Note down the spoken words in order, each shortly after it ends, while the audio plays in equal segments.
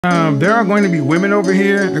There are going to be women over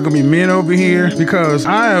here. There are going to be men over here because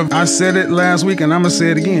I said it last week and I'm gonna say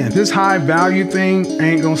it again. This high value thing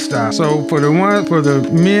ain't gonna stop. So for the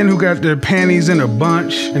men who got their panties in a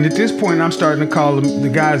bunch, and at this point I'm starting to call the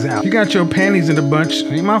guys out. You got your panties in a bunch.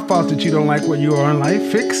 It ain't my fault that you don't like where you are in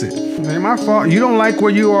life. Fix it. It ain't my fault. You don't like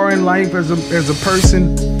where you are in life as a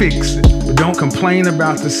person. Fix it. But don't complain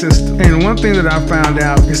about the system. And one thing that I found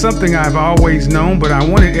out is something I've always known, but I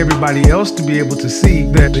wanted everybody else to be able to see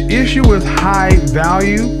that the issue with high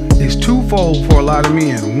value is twofold for a lot of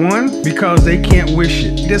men. One, because they can't wish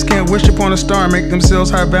it. They just can't wish upon a star and make themselves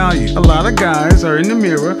high value. A lot of guys are in the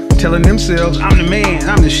mirror telling themselves, I'm the man,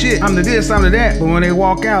 I'm the shit, I'm the this, I'm the that. But when they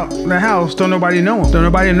walk out the house, don't nobody know them. Don't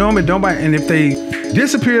nobody know them, and if they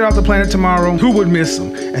disappeared off the planet tomorrow, who would miss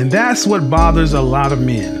them? And that's what bothers a lot of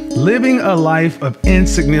men. Living a life of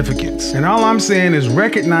insignificance. And all I'm saying is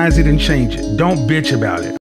recognize it and change it. Don't bitch about it.